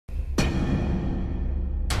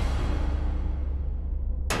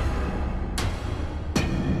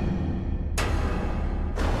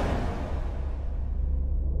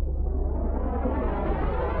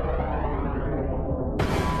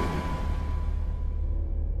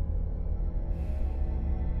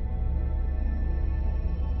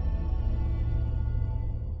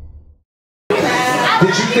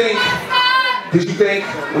Did you think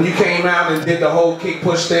when you came out and did the whole kick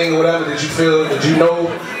push thing or whatever, did you know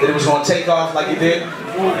that it was gonna take off like it did?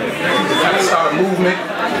 Kind of start a movement.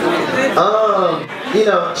 You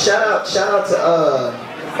know, shout out to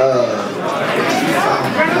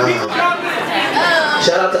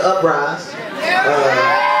shout out to Uprise,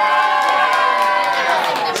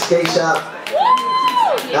 skate shop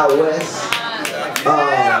out west.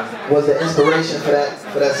 Was the inspiration for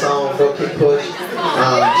that song, for Kick Push. Shout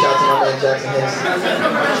out to my man Jackson Henson.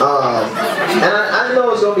 And I didn't know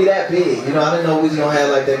it was gonna be that big. You know, I didn't know we was gonna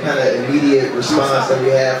have like that kind of immediate response that we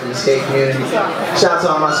had from the skate community. Shout out to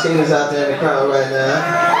all my skaters out there in the crowd right now.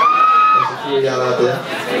 There's a few of y'all out there.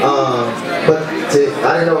 But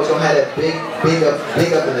I didn't know it was gonna have that big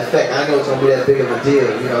up an effect. I didn't know it was gonna be that big of a deal.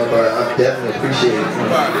 You know, but I definitely appreciate it.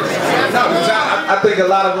 I think a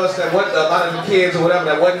lot of us a lot of the kids or whatever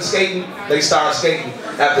that wasn't skating, they started skating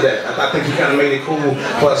after that. I think you kind of made it cool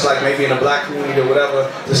for us, like maybe in the black community or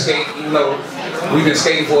whatever, to skate. You know, we've been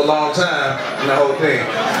skating for a long time and the whole thing.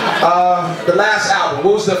 The last album,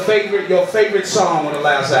 what was your favorite song on the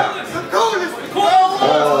last album?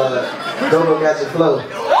 Go Got Your Flow.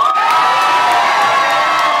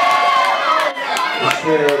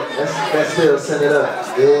 That's still send it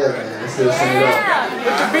up. Yeah, man, that's still send it up.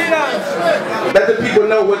 Let the people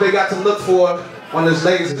know what they got to look for on this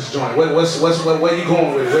Lasers joint. Where you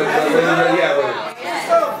going with it? Where you really at with it?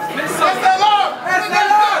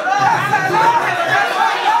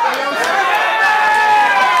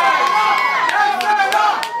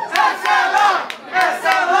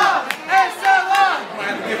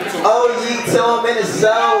 Oh, ye tormented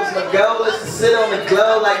souls, my goal is to sit on the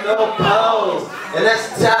glow like no pose. And that's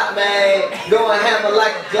the top, man. Going hammer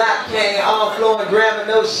like a Glock cane, all flowing, grabbing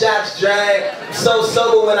no shots, drag. I'm so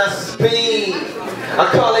sober when I speed. I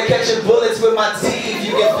call it catching bullets with my teeth.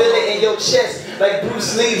 You can feel it in your chest, like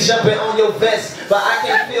Bruce Lee jumping on your vest. But I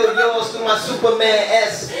can feel yours through my Superman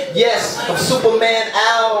S. Yes, I'm Superman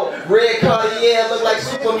out. Red Cartier look like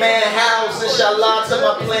Superman house. Inshallah to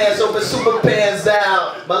my plans, open super pans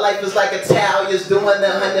out. My life is like a towel, just doing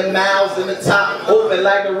 100 miles in the top. Open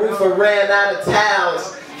like the roof, I ran out of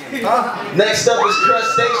towels. Next up is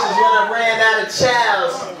crustaceans when I ran out of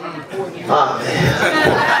chows. Oh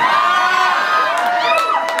man.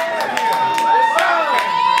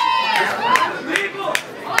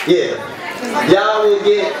 Yeah, y'all will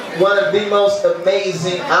get one of the most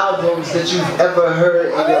amazing albums that you've ever heard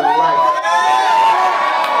in your life.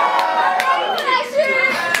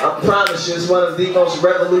 I promise you, it's one of the most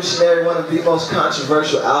revolutionary, one of the most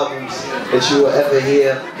controversial albums that you will ever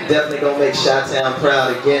hear. Definitely gonna make Chi-Town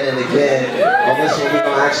proud again and again. On this one, we're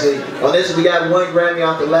gonna on this one, we got 1 Grammy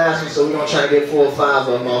off the last one, so we're gonna try and get 4 or 5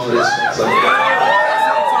 of them off of this one. So.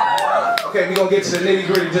 Okay, we're gonna get to the nitty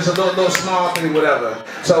gritty, just a little small thing, whatever.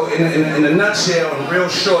 So in a nutshell, and real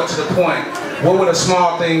short to the point, what were the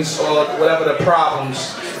small things or whatever the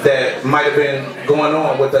problems that might have been going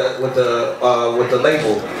on with the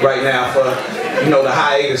label right now for, you know, the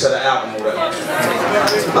hiatus of the album or whatever?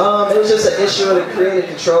 It was just an issue of the creative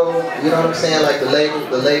control, you know what I'm saying? Like the label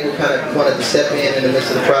kind of wanted to step in the midst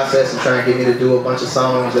of the process and try and get me to do a bunch of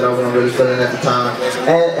songs that I wasn't really feeling at the time.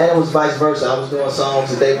 And it was vice versa. I was doing songs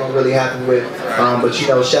that they weren't really happy with. But you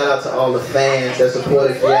know, shout out to all the fans that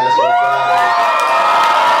supported Fiasco.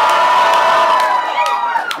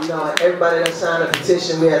 You know, everybody that signed a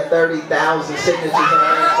petition, we had 30,000 signatures on it.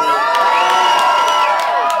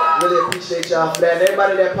 So really appreciate y'all for that. And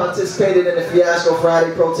everybody that participated in the Fiasco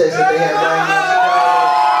Friday protest that they had right here,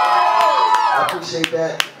 I appreciate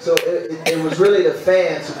that. So it was really the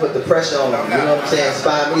fans who put the pressure on them, you know what I'm saying,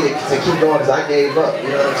 inspired me to keep going because I gave up, you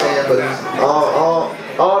know what I'm saying. But it was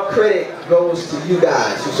all credit goes to you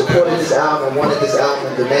guys who supported this album, wanted this album,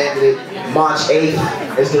 and demanded it. March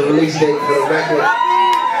 8th is the release date for the record.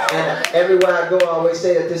 And everywhere I go, I always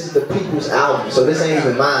say that this is the people's album. So this ain't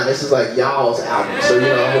even mine. This is like y'all's album. So, you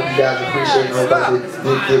know, I hope you guys appreciate it. I hope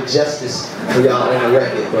I did justice for y'all on the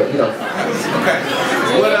record. But, you know. Okay.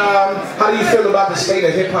 Well, how do you feel about the state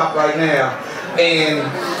of hip-hop right now? And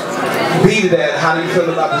B to that, how do you feel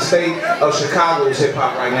about the state of Chicago's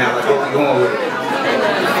hip-hop right now? Like, what we going with it?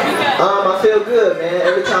 I feel good, man.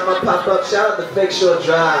 Every time I pop up, shout out to Fake Short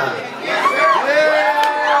Drive.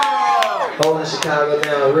 Holding Chicago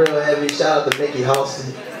down real heavy. Shout out to Mickey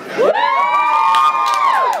Halston.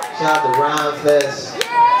 Shout out to Rhyme Fest.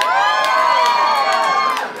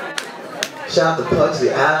 Shout out to Pugsley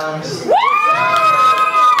Adams.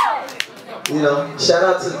 You know, shout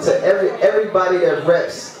out to everybody that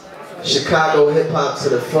reps Chicago hip hop to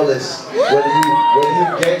the fullest. Whether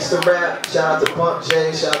you gangster rap, shout out to Pump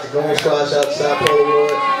J, shout out to Goon Squad, shout out to South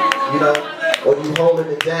Polaroid. You know. or you holding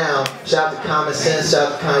it down, shout out to Common Sense,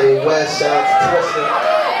 shout out to Kanye West, shout out to Twister.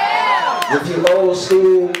 If you old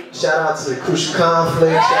school, shout out to Crucial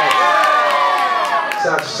Conflict, shout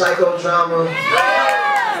out to Psychodrama,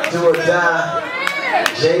 Do or Die,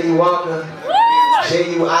 JD Walker,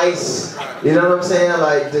 JU Ice. You know what I'm saying?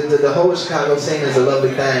 Like, the whole Chicago scene is a lovely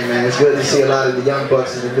thing, man. It's good to see a lot of the young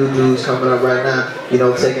bucks and the new dudes coming up right now, you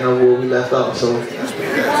know, taking over where we left off, so.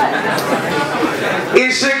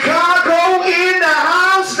 Is Chicago in the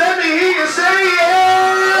house? Let me hear you say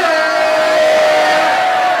yeah!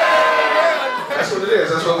 That's what it is,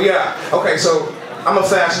 that's what we are. Okay, so I'm a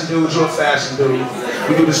fashion dude, you're a fashion dude.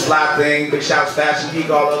 We do this fly thing, big shouts, Fashion Geek,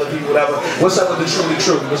 all other people, whatever. What's up with the Truly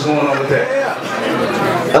True? What's going on with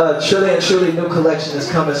that? Truly and Truly new collection is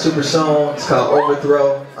coming super soon. It's called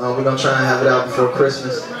Overthrow. We're gonna try and have it out before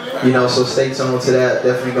Christmas. You know, so stay tuned to that.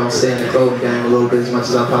 Definitely gonna stay in the clothing game a little bit as much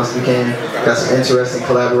as I possibly can. Got some interesting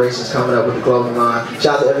collaborations coming up with the clothing line.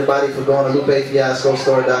 Shout out to everybody for going to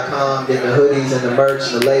LupeFiascoStore.com, getting the hoodies and the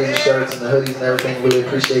merch and the ladies shirts and the hoodies and everything. Really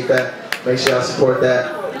appreciate that. Make sure y'all support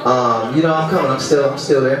that. You know, I'm coming. I'm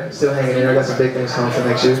still there. Still hanging in there. I got some big things coming for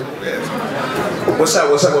next year. What's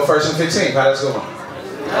up with 1st and 15th? How that's going?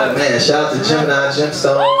 Man, shout out to Gemini,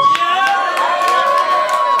 Gemstones.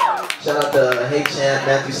 Shout out to Hey Champ,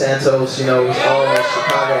 Matthew Santos, you know, all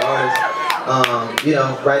Chicago artists. You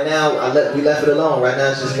know, right now, we left it alone. Right now,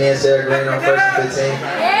 it's just me and Sarah Green on 1st and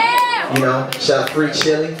 15th. You know, shout out Free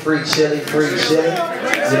Chili, Free Chili, Free Chili.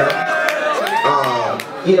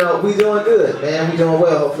 You know, we doing good, man. We doing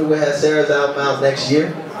well. Hopefully, we'll have Sarah's album out next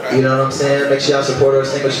year. You know what I'm saying? Make sure y'all support her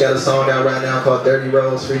single. She got a song out right now called Dirty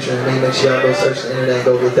Rose featuring me. Make sure y'all go search the internet and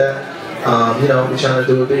go get that. You know, we're trying to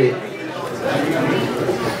do it big.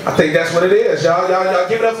 I think that's what it is. Y'all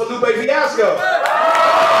give it up for Lupe Fiasco.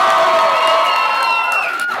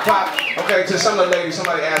 Okay, to some of the ladies,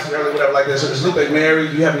 somebody asked me earlier, whatever, like this. Is Lupe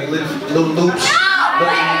married? Do you have any little loops?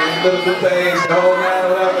 Little Lupes, the whole nine,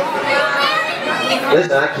 whatever?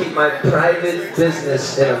 Listen, I keep my private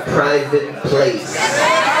business in a private place.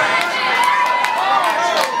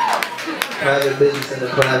 Private business in a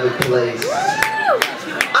private place.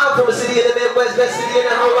 I'm from a city in the Midwest, best city in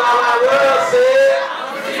the whole wide world,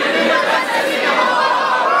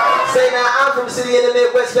 say now, I'm from a city in the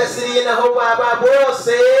Midwest, best city in the whole wide world,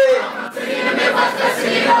 say.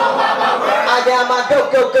 I got my go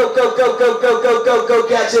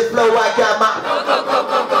gadget flow. I got my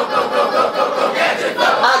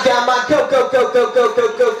I got my go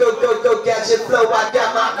gadget flow. I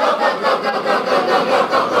got my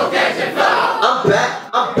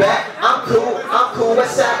I'm back, I'm cool,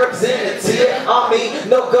 Westside representative. On me,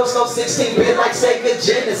 no ghost, no 16-bit like Sega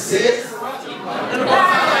Genesis.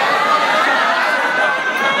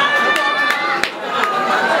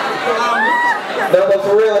 No, but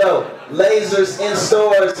for real though, Lasers in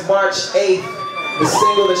stores March 8th. The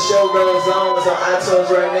single The Show Goes On is on iTunes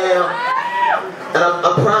right now. And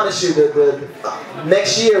I promise you that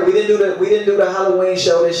next year we didn't do the Halloween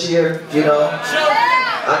show this year, you know.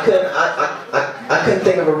 I couldn't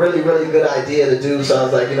think of a really good idea to do, so I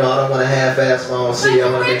was like, you know, I don't want to half-ass my own city.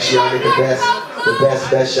 I want to make sure I get the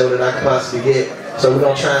best show that I could possibly get. So we're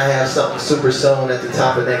gonna try and have something super soon at the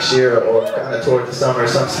top of next year, or kind of toward the summer,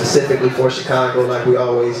 something specifically for Chicago, like we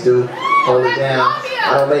always do. Hold it down.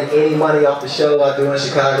 I don't make any money off the show I do in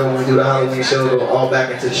Chicago when we do the Halloween show. Go all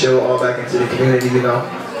back into the show, all back into the community, you know.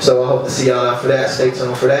 So I hope to see y'all out for that. Stay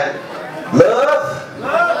tuned for that. Love.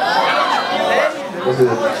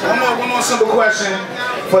 One more simple question.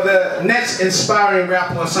 For the next inspiring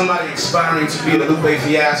rapper or somebody aspiring to be the Lupe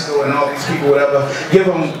Fiasco and all these people, whatever, give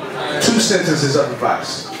them 2 sentences of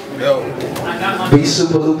advice. Yo. Be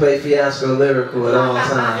super Lupe Fiasco lyrical at all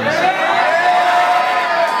times.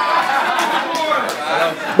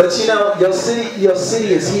 But you know, your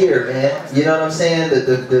city is here, man. You know what I'm saying?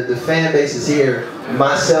 The fan base is here.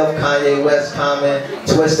 Myself, Kanye West, Common,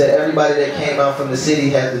 Twister, everybody that came out from the city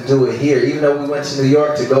had to do it here. Even though we went to New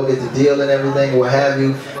York to go get the deal and everything, what have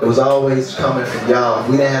you, it was always coming from y'all.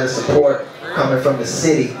 We didn't have the support coming from the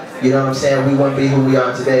city. You know what I'm saying? We wouldn't be who we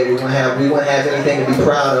are today. We wouldn't have anything to be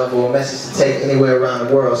proud of or a message to take anywhere around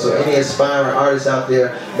the world. So any aspiring artists out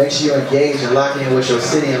there, make sure you engage and lock in with your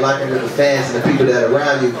city and lock in with the fans and the people that are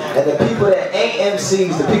around you. And the people that ain't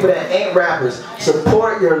MCs, the people that ain't rappers,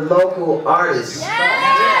 support your local artists.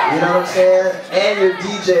 You know what I'm saying? And your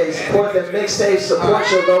DJs, support their mixtapes, support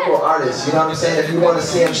your local artists. You know what I'm saying? If you want to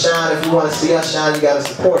see them shine, if you want to see us shine, you got to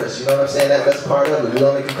support us. You know what I'm saying? That's part of it. We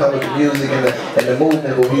only can come with the music and the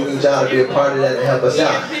movement, but we need y'all to be a part of that and help us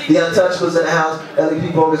out. The Untouchables in the house,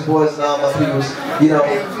 LEP Bogus Boys and all my peoples, you know.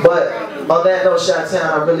 But On that note,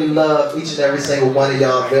 Chi-Town, I really love each and every single one of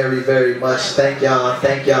y'all very, very much. Thank y'all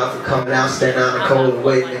for coming out, standing out in the cold and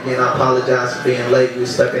waiting. Again, I apologize for being late. We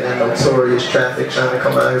stuck in that notorious traffic trying to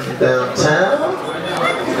come out here from downtown.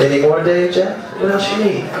 Any more, Dave, Jack? What else you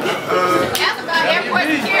need? Ask about airport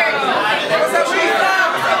security.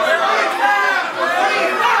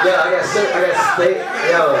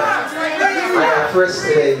 Yo, I got frisked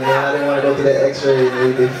today, man. I didn't want to go through that x-ray and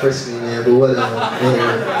they did frisk me, man, but whatever. Yeah.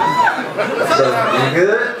 So, you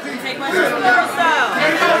good?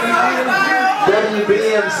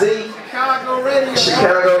 WBMZ, Chicago Radio.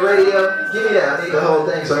 Give me that. I need the whole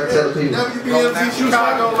thing so I can tell the people. WBMZ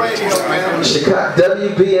Chicago Radio, man.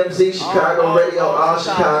 WBMZ Chicago Radio, all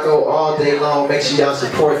Chicago, all day long. Make sure y'all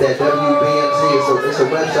support that WBMZ. It's a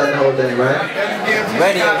website and the whole thing, right?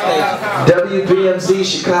 Radio station.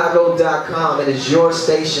 WBMZChicago.com. It is your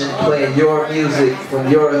station playing your music from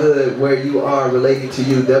your hood where you are relating to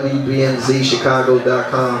you.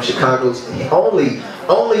 WBMZChicago.com. Chicago's only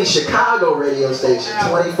Chicago radio station,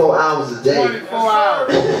 24 hours a day. 24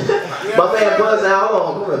 hours. My man Buzz, hold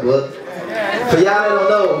on, come here, Buzz. For y'all that don't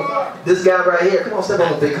know, this guy right here, come on, step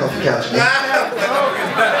on the big comfy couch, man.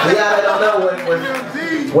 For y'all that don't know,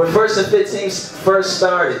 when First and 15 first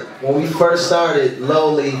started, when we first started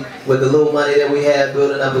lowly with the little money that we had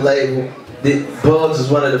building up a label, Bugs was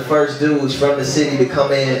one of the first dudes from the city to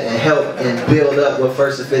come in and help and build up what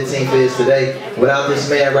First and 15th is today. Without this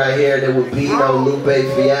man right here, there would be no Lupe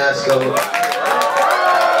Fiasco.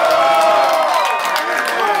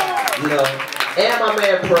 You know, and my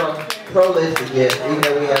man Prolific, yeah, even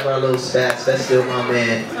though we have our little spats, that's still my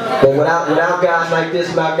man. But without guys like this,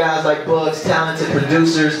 without guys like Bugs, talented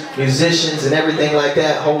producers, musicians, and everything like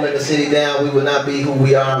that holding the city down, we would not be who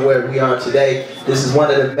we are and where we are today. This is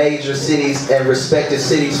one of the major cities and respected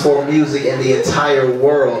cities for music in the entire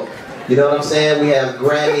world. You know what I'm saying? We have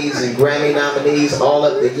Grammys and Grammy nominees all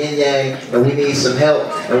up the yin-yang, and we need some help,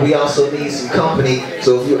 and we also need some company.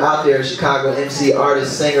 So if you're out there, Chicago MC,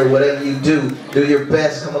 artist, singer, whatever you do your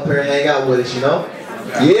best, come up here and hang out with us, you know?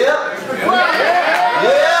 Yeah!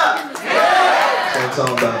 Yeah! That's what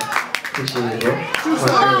I'm talking about. Appreciate it, bro.